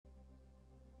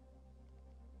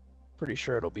Pretty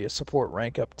sure it'll be a support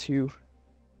rank up too.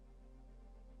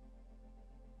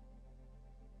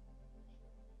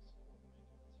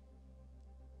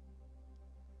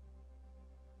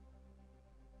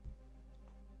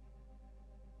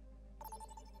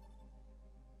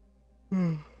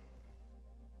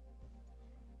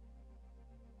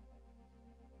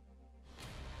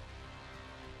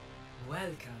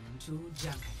 Welcome to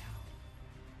Junkertown.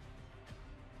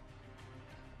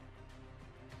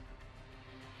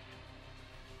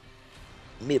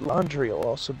 Meat laundry will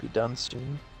also be done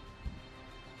soon.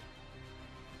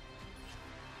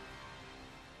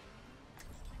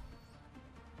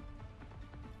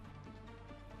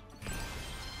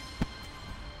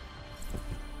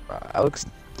 Alex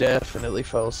definitely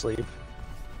fell asleep.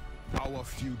 Our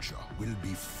future will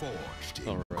be forged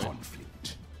in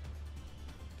conflict.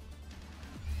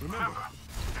 Remember,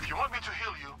 if you want me to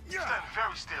heal you, stand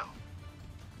very still.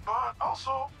 But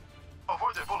also,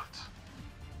 avoid the bullets.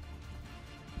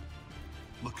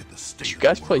 Look at the state. Did you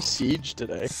guys play Siege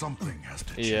today? Something has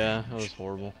to change. Yeah, that was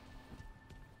horrible.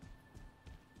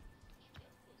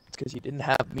 It's because you didn't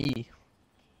have me.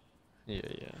 Yeah.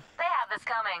 They have this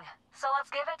coming, so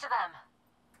let's give it to them.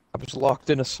 I was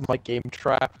locked in a Smite game,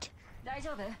 trapped.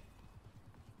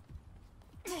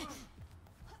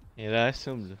 Yeah, I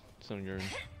assumed you're in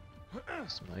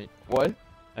Smite. What?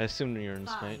 I assumed you're in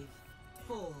Smite.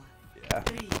 5, 4, Yeah.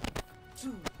 3,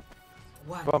 2,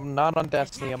 1. If I'm not on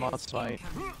Destiny, I'm on Smite.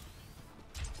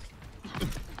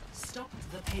 Stop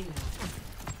the payload.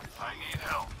 I need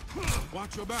help.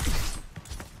 Watch your back.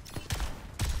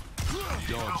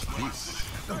 Dodge this.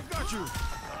 I got you.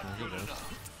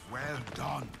 Well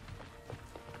done.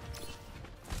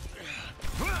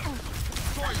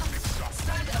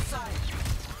 Stand aside.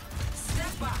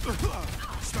 Step back.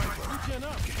 Sniper.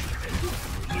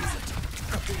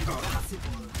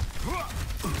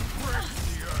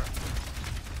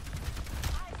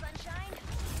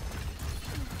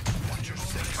 Watch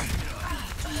yourself.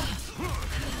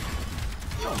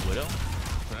 Oh, Widow.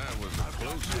 That was a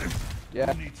close one.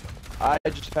 Yeah. I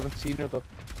just haven't seen her though.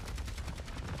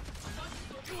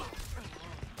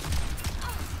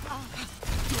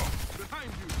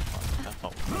 Behind you. That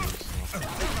felt nice.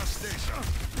 Devastation.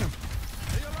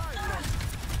 Stay alive.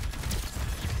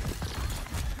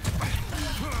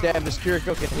 Damn, this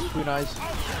Kiriko can hit kunais.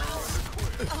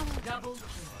 Double.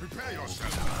 Prepare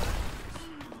yourself.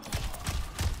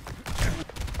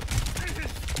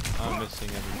 I'm missing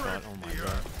every shot. Oh my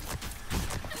god.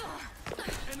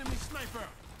 Enemy sniper.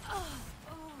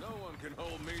 No one can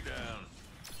hold me down.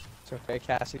 It's okay,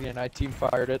 Cassidy and I team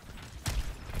fired it.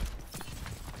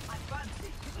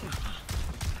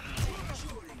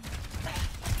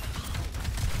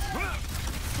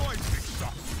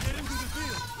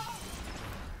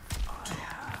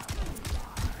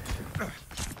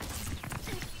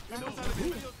 Get into the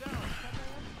field.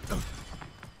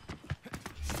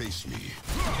 Face me.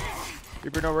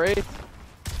 Reaper no Wraith.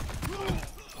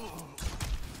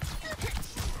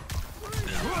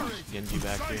 Genji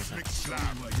back here.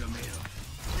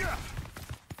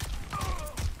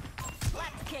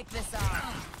 Let's kick this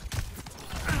off.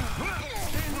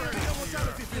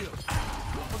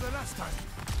 For the last time.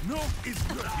 No is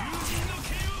good.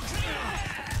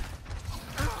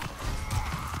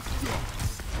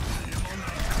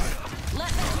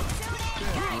 Let them shoot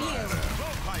you.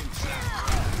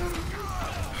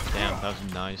 Damn, that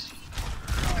was nice.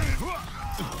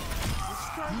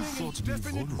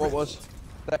 What was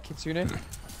that, Kitsune?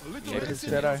 Yeah, his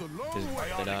Jedi. His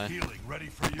Jedi. Ready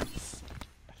for use.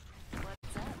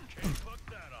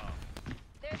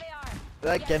 There they are.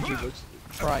 That Genji was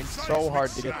trying so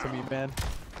hard to get to me, man.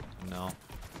 No.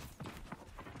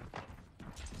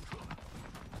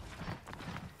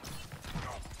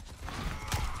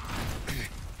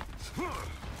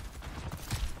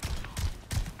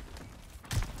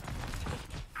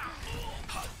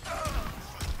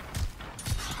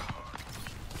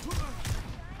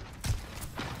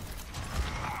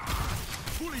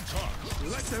 Fully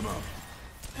charged. Let them up.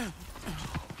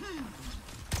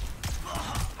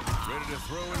 Ready to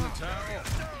throw in the towel?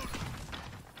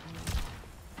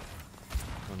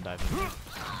 Don't dive in.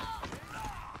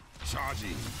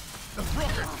 Charging. The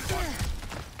rocket.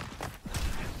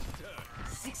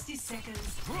 60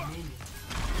 seconds remaining.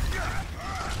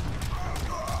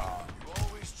 You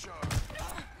always charge.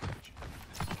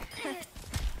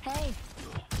 Hey.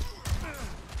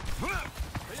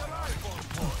 Stay alive, boy.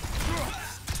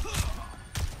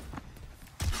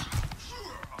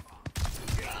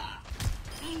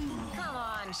 Come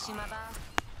on, Shimaba.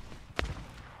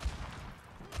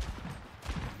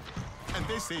 And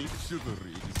they say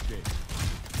chivalry is dead.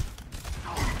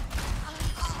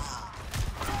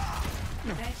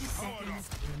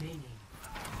 seconds remaining.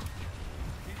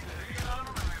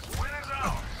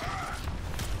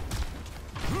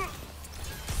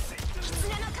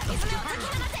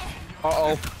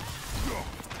 Uh-oh.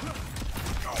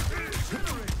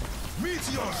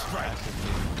 Meteor strike.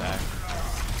 Back.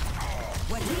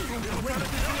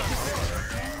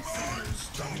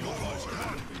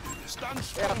 Stand Yeah,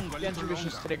 strong, Genji was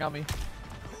just hitting on me.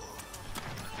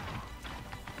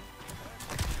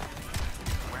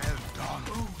 Well done.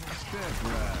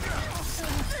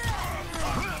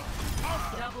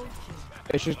 Double kill.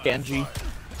 It's just Genji.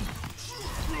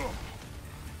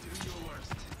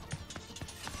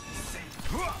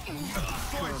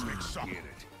 Cosmic socket.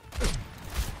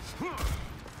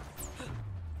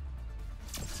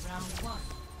 Round 1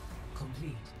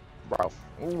 complete. Bro,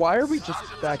 why are we just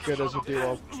that good as a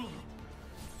duo?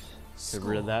 Get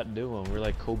rid of that duo. We're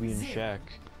like Kobe and Shaq.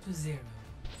 2-0.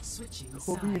 Switching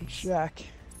Kobe and sides. Shaq.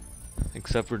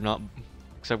 Except we're not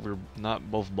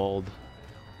both bald.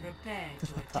 Prepare to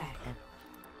attack.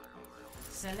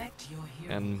 Select your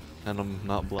hero. And I'm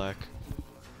not black.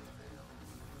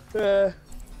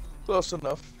 Close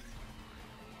enough.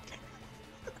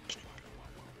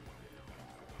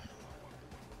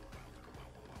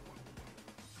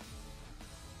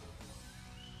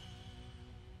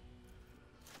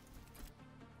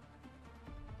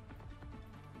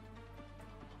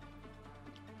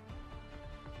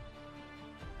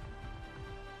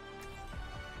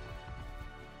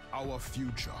 Our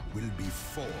future will be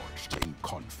forged in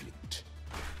conflict.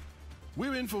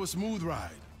 We're in for a smooth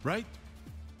ride, right?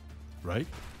 Right?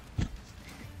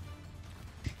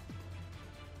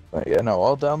 Yeah, no,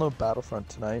 I'll download Battlefront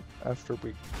tonight after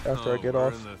I get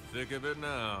off. We're in the thick of it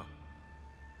now.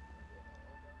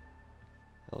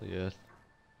 Hell yeah.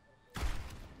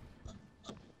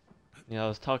 Yeah, I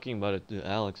was talking about it to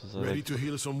Alex. I was Ready like, to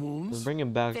heal some let's wounds? bring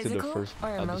him back to the Physical first or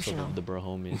episode emotional? of the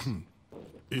Bruhhomies.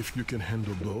 If you can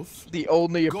handle both. The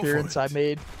only Go for appearance I it.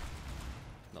 made.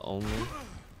 The only.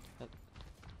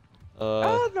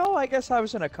 No, I guess I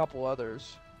was in a couple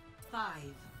others. 5,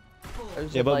 4, I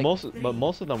was Yeah, in, but like,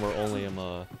 most of them were only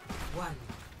 1.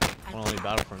 only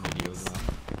Battlefront videos.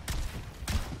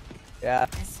 Yeah,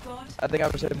 Escort. I think I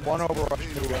was in one Overwatch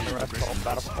video and the rest all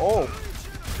Battlefront. Oh,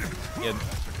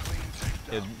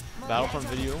 Yeah, Battlefront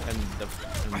video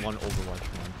and one Overwatch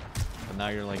one. But now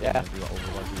you're like Yeah. gonna do the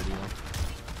Overwatch video.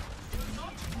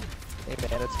 hey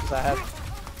man, it's because I have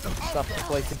stuff to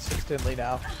play consistently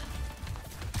now.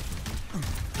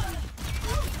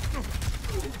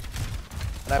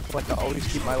 And I plan to always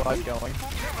keep my life going.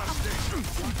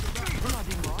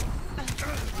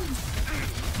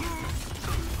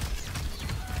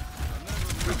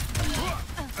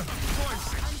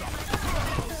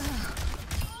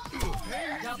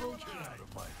 Double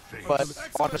kill. But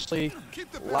honestly,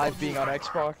 live being on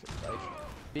Xbox, like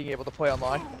being able to play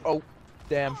online, oh,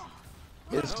 damn,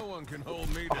 is No one can hold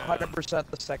me down. 100%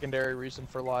 the secondary reason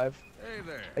for live. Hey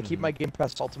there. I keep my Game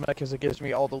Pass Ultimate because it gives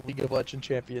me all the League of Legends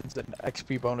champions and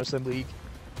XP bonus in League.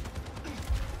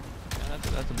 Yeah,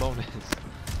 that's a bonus. The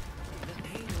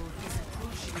payload is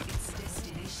approaching its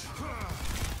destination.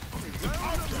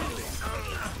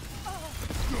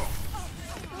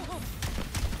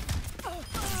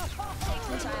 Take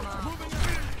some time off.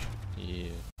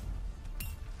 Yeah.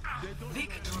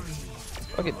 Victory.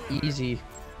 Fucking easy.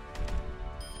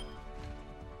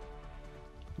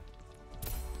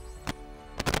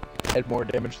 Had more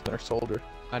damage than our soldier.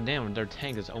 God damn, their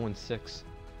tank is 0-6.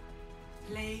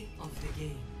 Play of the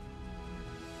game.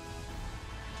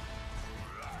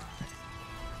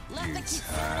 Let the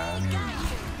Kitsune guide you.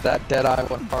 That Deadeye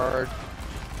went hard.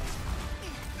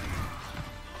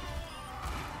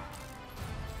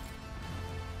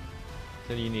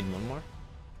 So you need one more?